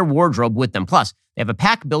your entire wardrobe with them. Plus, they have a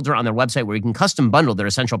pack builder on their website where you can custom bundle their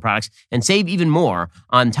essential products and save even more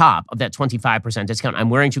on top of that 25% discount. I'm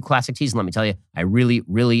wearing True Classic tees, and let me tell you, I really,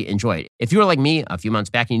 really enjoy it. If you were like me a few months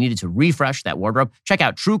back and you needed to refresh that wardrobe, check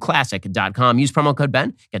out trueclassic.com. Use promo code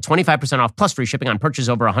Ben. Get 25% off plus free shipping on purchase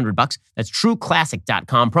over $100. That's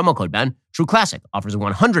trueclassic.com. Promo code Ben. True Classic offers a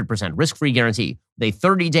 100% risk-free guarantee with a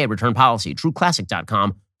 30-day return policy.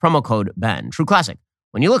 Trueclassic.com. Promo code Ben. True Classic.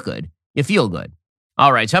 When you look good, you feel good.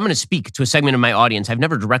 All right, so I'm going to speak to a segment of my audience I've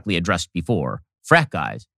never directly addressed before. Frat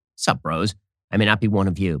guys. What's up, bros? I may not be one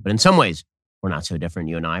of you, but in some ways, we're not so different,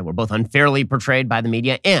 you and I. We're both unfairly portrayed by the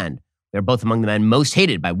media, and we're both among the men most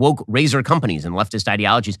hated by woke razor companies and leftist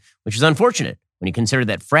ideologies, which is unfortunate when you consider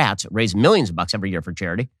that frats raise millions of bucks every year for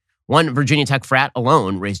charity. One Virginia Tech frat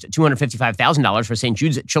alone raised $255,000 for St.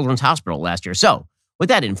 Jude's Children's Hospital last year. So, with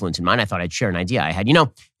that influence in mind, I thought I'd share an idea I had. You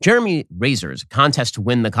know, Jeremy Razor's contest to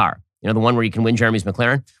win the car. You know, the one where you can win Jeremy's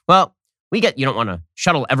McLaren? Well, you don't want to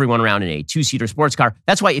shuttle everyone around in a two-seater sports car.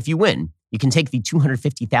 That's why if you win, you can take the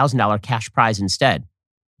 $250,000 cash prize instead.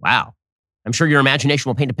 Wow. I'm sure your imagination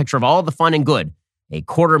will paint a picture of all the fun and good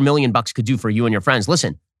 $250,000 could do for you and your friends.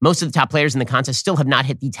 Listen, most of the top players in the contest still have not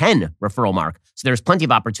hit the 10 referral mark. So there's plenty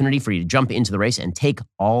of opportunity for you to jump into the race and take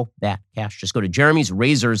all that cash. Just go to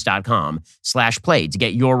jeremy'srazors.com/play to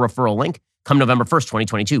get your referral link. Come November 1st,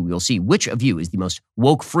 2022, we'll see which of you is the most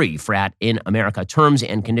woke-free frat in America. Terms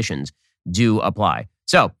and conditions do apply.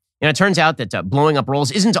 So, it turns out that blowing up rolls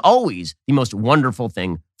isn't always the most wonderful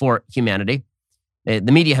thing for humanity. The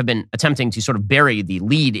media have been attempting to sort of bury the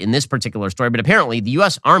lead in this particular story, but apparently the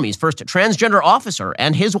U.S. Army's first transgender officer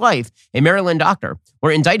and his wife, a Maryland doctor, were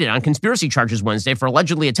indicted on conspiracy charges Wednesday for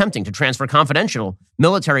allegedly attempting to transfer confidential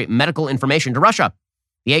military medical information to Russia.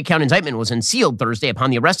 The 8-count indictment was unsealed Thursday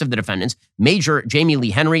upon the arrest of the defendants, Major Jamie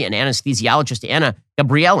Lee Henry and anesthesiologist Anna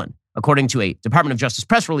Gabrielin. According to a Department of Justice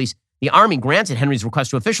press release, the Army granted Henry's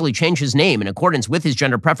request to officially change his name in accordance with his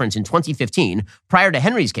gender preference in 2015, prior to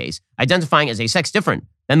Henry's case, identifying as a sex different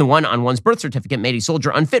than the one on one's birth certificate made a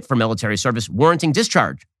soldier unfit for military service, warranting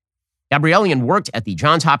discharge. Gabriellian worked at the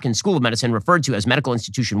Johns Hopkins School of Medicine, referred to as Medical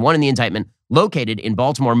Institution 1 in the indictment, located in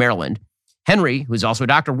Baltimore, Maryland. Henry, who is also a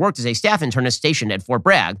doctor, worked as a staff internist stationed at Fort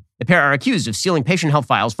Bragg. The pair are accused of stealing patient health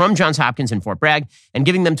files from Johns Hopkins and Fort Bragg and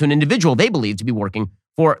giving them to an individual they believe to be working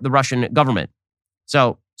for the Russian government.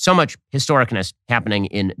 So much historicness happening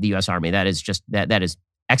in the U.S. Army. That is just, that is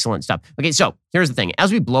excellent stuff. Okay, so here's the thing.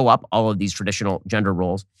 As we blow up all of these traditional gender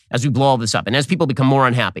roles, as we blow all this up, and as people become more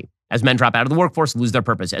unhappy, as men drop out of the workforce, lose their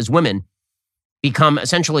purpose, as women become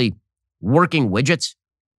essentially working widgets,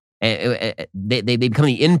 they become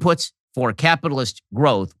the inputs for capitalist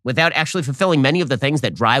growth without actually fulfilling many of the things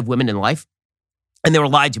that drive women in life. And they were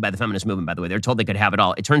lied to by the feminist movement, by the way. They were told they could have it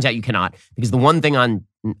all. It turns out you cannot, because the one thing on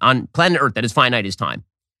planet Earth that is finite is time.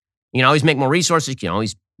 You can always make more resources. You can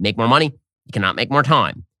always make more money. You cannot make more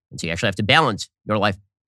time. And so you actually have to balance your life.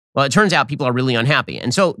 Well, it turns out people are really unhappy.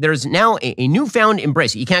 And so there's now a newfound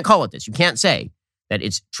embrace. You can't call it this. You can't say that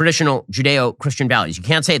it's traditional Judeo-Christian values. You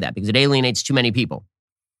can't say that because it alienates too many people.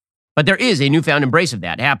 But there is a newfound embrace of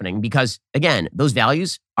that happening because, again, those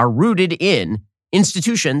values are rooted in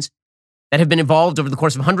institutions that have been evolved over the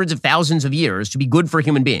course of hundreds of thousands of years to be good for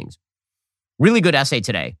human beings. Really good essay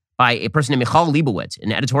today by a person named Michal Leibowitz,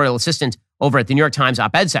 an editorial assistant over at the New York Times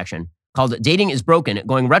op-ed section, called Dating is Broken,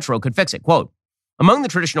 Going Retro Could Fix It. Quote, among the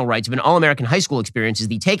traditional rites of an all-American high school experience is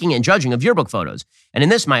the taking and judging of yearbook photos. And in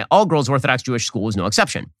this, my all-girls Orthodox Jewish school is no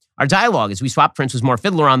exception. Our dialogue as we swap prints was more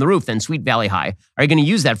Fiddler on the Roof than Sweet Valley High. Are you going to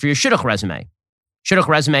use that for your shidduch resume? Shidduch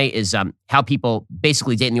resume is how people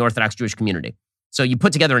basically date in the Orthodox Jewish community. So you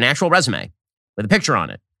put together an actual resume with a picture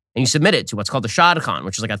on it, and you submit it to what's called the shadchan,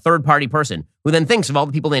 which is like a third-party person who then thinks of all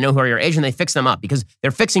the people they know who are your age, and they fix them up because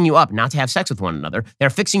they're fixing you up not to have sex with one another. They're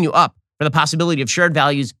fixing you up for the possibility of shared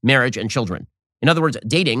values, marriage, and children. In other words,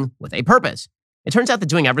 dating with a purpose. It turns out that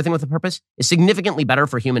doing everything with a purpose is significantly better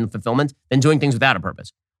for human fulfillment than doing things without a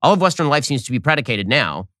purpose. All of Western life seems to be predicated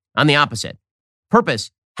now on the opposite. Purpose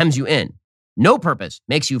hems you in. No purpose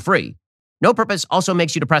makes you free. No purpose also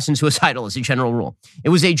makes you depressed and suicidal as a general rule. It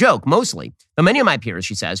was a joke, mostly. Though many of my peers,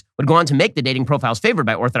 she says, would go on to make the dating profiles favored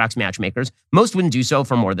by Orthodox matchmakers, most wouldn't do so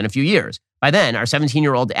for more than a few years. By then, our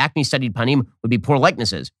 17-year-old acne-studied panim would be poor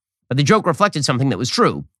likenesses. But the joke reflected something that was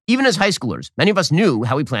true. Even as high schoolers, many of us knew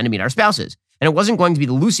how we planned to meet our spouses. And it wasn't going to be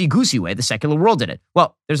the loosey-goosey way the secular world did it.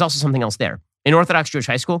 Well, there's also something else there. In Orthodox Jewish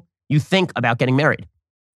high school, you think about getting married.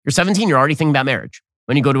 You're 17, you're already thinking about marriage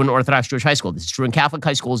when you go to an Orthodox Jewish high school. This is true in Catholic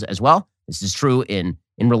high schools as well. This is true in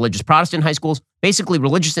religious Protestant high schools. Basically,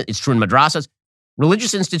 religious, it's true in madrasas.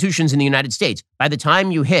 religious institutions in the United States, by the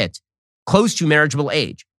time you hit close to marriageable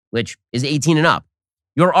age, which is 18 and up,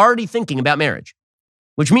 you're already thinking about marriage,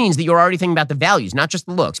 which means that you're already thinking about the values, not just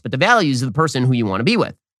the looks, but the values of the person who you want to be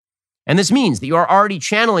with. And this means that you are already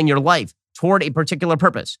channeling your life toward a particular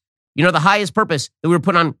purpose. You know, the highest purpose that we were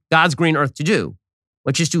put on God's green earth to do,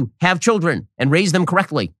 which is to have children and raise them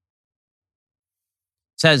correctly.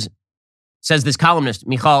 Says this columnist,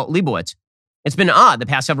 Michal Leibowitz, it's been odd the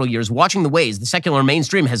past several years watching the ways the secular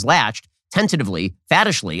mainstream has latched, tentatively,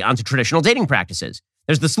 faddishly, onto traditional dating practices.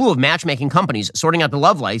 There's the slew of matchmaking companies sorting out the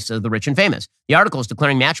love lives of the rich and famous. The articles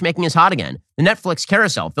declaring matchmaking is hot again. The Netflix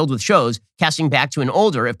carousel filled with shows casting back to an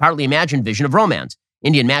older, if partly imagined, vision of romance.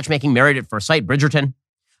 Indian matchmaking, Married at First Sight, Bridgerton.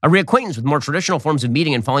 A reacquaintance with more traditional forms of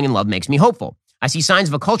meeting and falling in love makes me hopeful. I see signs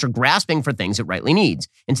of a culture grasping for things it rightly needs.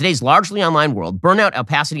 In today's largely online world, burnout,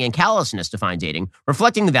 opacity, and callousness define dating,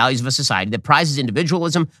 reflecting the values of a society that prizes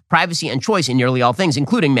individualism, privacy, and choice in nearly all things,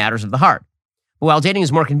 including matters of the heart. But while dating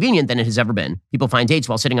is more convenient than it has ever been, people find dates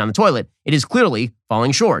while sitting on the toilet, it is clearly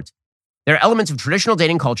falling short. There are elements of traditional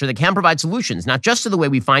dating culture that can provide solutions, not just to the way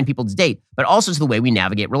we find people to date, but also to the way we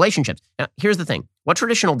navigate relationships. Now, here's the thing. What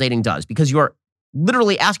traditional dating does, because you're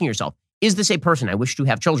literally asking yourself, is this a person I wish to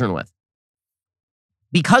have children with?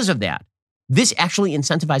 Because of that, this actually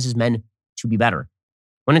incentivizes men to be better.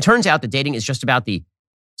 When it turns out that dating is just about the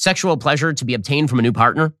sexual pleasure to be obtained from a new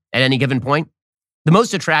partner at any given point, the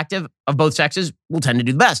most attractive of both sexes will tend to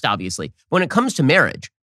do the best, obviously. But when it comes to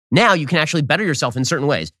marriage, now you can actually better yourself in certain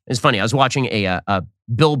ways. It's funny, I was watching a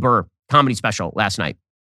Bill Burr comedy special last night,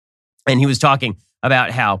 and he was talking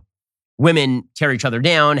about how women tear each other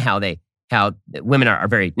down, how women are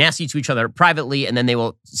very nasty to each other privately, and then they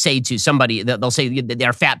will say to somebody, they'll say that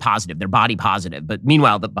they're fat positive, they're body positive, but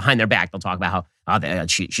meanwhile, behind their back, they'll talk about how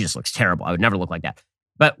she just looks terrible. I would never look like that.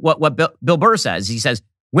 But what Bill Burr says, he says,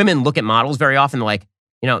 women look at models very often, they're like,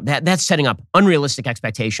 that's setting up unrealistic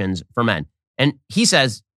expectations for men. And he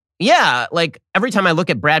says, yeah, like every time I look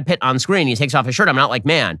at Brad Pitt on screen, he takes off his shirt, I'm not like,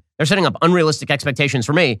 man, they're setting up unrealistic expectations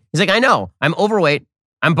for me. He's like, I know, I'm overweight,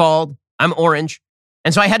 I'm bald, I'm orange.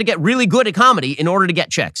 And so I had to get really good at comedy in order to get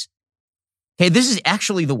chicks. Okay, this is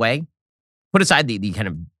actually the way, put aside the kind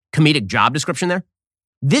of comedic job description there.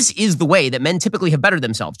 This is the way that men typically have bettered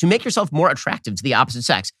themselves. To make yourself more attractive to the opposite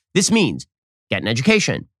sex, this means get an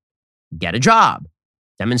education, get a job,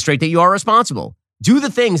 demonstrate that you are responsible, do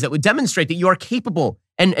the things that would demonstrate that you are capable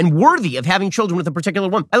and worthy of having children with a particular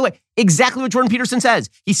woman. By the way, exactly what Jordan Peterson says.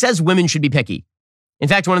 He says women should be picky. In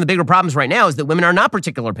fact, one of the bigger problems right now is that women are not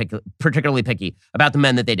particularly picky about the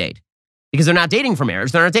men that they date because they're not dating for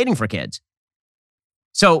marriage. They're not dating for kids.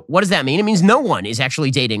 So what does that mean? It means no one is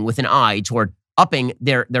actually dating with an eye toward upping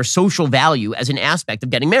their social value as an aspect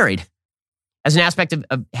of getting married, as an aspect of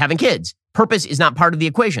having kids. Purpose is not part of the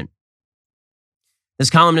equation. This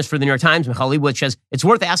columnist for the New York Times, Michal Leibowitz, says, it's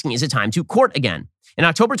worth asking, is it time to court again? In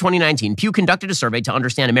October 2019, Pew conducted a survey to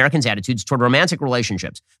understand Americans' attitudes toward romantic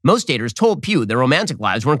relationships. Most daters told Pew their romantic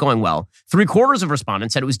lives weren't going well. 3/4 of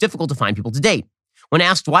respondents said it was difficult to find people to date. When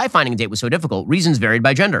asked why finding a date was so difficult, reasons varied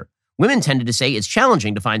by gender. Women tended to say it's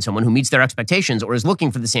challenging to find someone who meets their expectations or is looking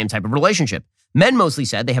for the same type of relationship. Men mostly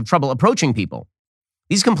said they have trouble approaching people.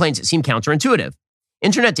 These complaints seem counterintuitive.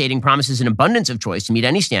 Internet dating promises an abundance of choice to meet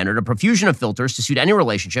any standard, a profusion of filters to suit any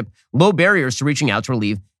relationship, low barriers to reaching out to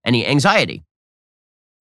relieve any anxiety.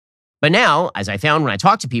 But now, as I found when I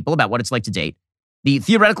talked to people about what it's like to date, the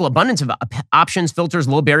theoretical abundance of options, filters,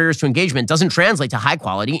 low barriers to engagement doesn't translate to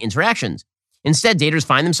high-quality interactions. Instead, daters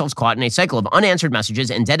find themselves caught in a cycle of unanswered messages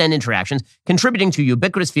and dead-end interactions, contributing to a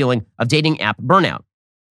ubiquitous feeling of dating app burnout.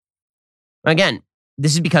 Again,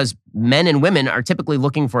 this is because men and women are typically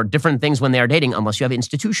looking for different things when they are dating, unless you have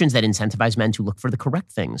institutions that incentivize men to look for the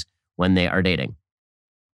correct things when they are dating.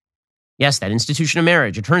 Yes, that institution of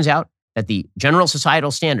marriage. It turns out that the general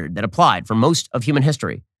societal standard that applied for most of human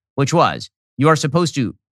history, which was you're supposed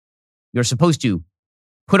to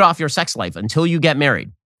put off your sex life until you get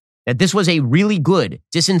married, that this was a really good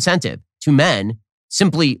disincentive to men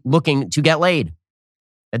simply looking to get laid,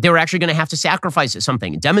 that they were actually going to have to sacrifice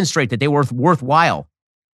something and demonstrate that they were worthwhile.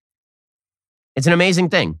 It's an amazing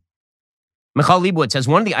thing. Michal Leibowitz says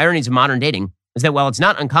one of the ironies of modern dating is that while it's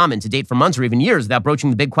not uncommon to date for months or even years without broaching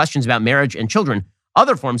the big questions about marriage and children,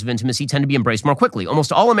 other forms of intimacy tend to be embraced more quickly.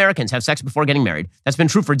 Almost all Americans have sex before getting married. That's been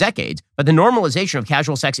true for decades, but the normalization of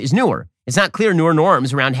casual sex is newer. It's not clear newer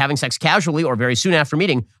norms around having sex casually or very soon after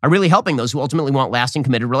meeting are really helping those who ultimately want lasting,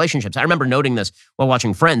 committed relationships. I remember noting this while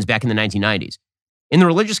watching Friends back in the 1990s. In the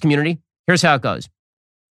religious community, here's how it goes.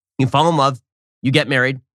 You fall in love, you get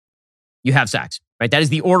married, you have sex, right? That is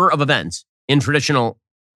the order of events in traditional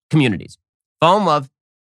communities. Fall in love,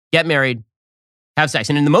 get married, have sex.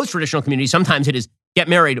 And in the most traditional community, sometimes it is get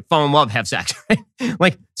married, fall in love, have sex. Right?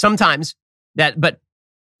 Like sometimes but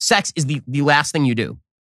sex is the last thing you do.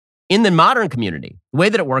 In the modern community, the way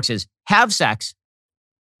that it works is have sex,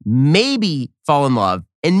 maybe fall in love,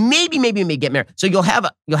 and maybe get married. So you'll have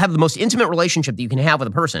the most intimate relationship that you can have with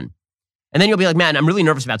a person. And then you'll be like, man, I'm really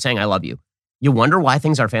nervous about saying I love you. You wonder why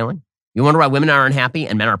things are failing? You wonder why women are unhappy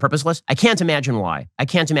and men are purposeless? I can't imagine why.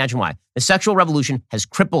 The sexual revolution has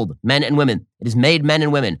crippled men and women. It has made men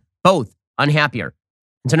and women both unhappier.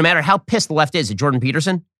 And so no matter how pissed the left is at Jordan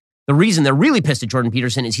Peterson, the reason they're really pissed at Jordan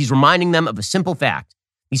Peterson is he's reminding them of a simple fact.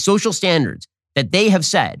 The social standards that they have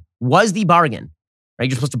said was the bargain, right?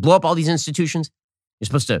 You're supposed to blow up all these institutions. You're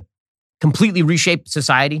supposed to completely reshape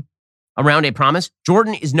society around a promise.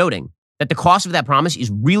 Jordan is noting that the cost of that promise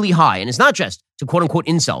is really high. And it's not just to quote unquote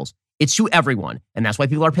incels. It's to everyone. And that's why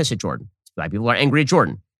people are pissed at Jordan. It's why people are angry at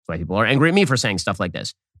Jordan. It's why people are angry at me for saying stuff like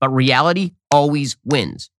this. But reality always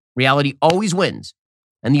wins. Reality always wins.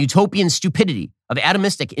 And the utopian stupidity of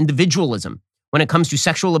atomistic individualism when it comes to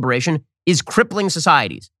sexual liberation is crippling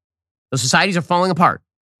societies. Those societies are falling apart.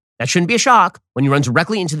 That shouldn't be a shock. When you run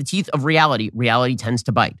directly into the teeth of reality, reality tends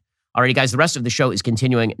to bite. Alrighty, guys, the rest of the show is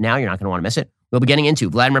continuing now. You're not going to want to miss it. We'll be getting into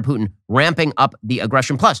Vladimir Putin ramping up the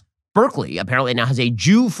aggression. Plus, Berkeley apparently now has a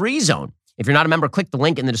Jew-free zone. If you're not a member, click the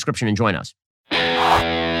link in the description and join us.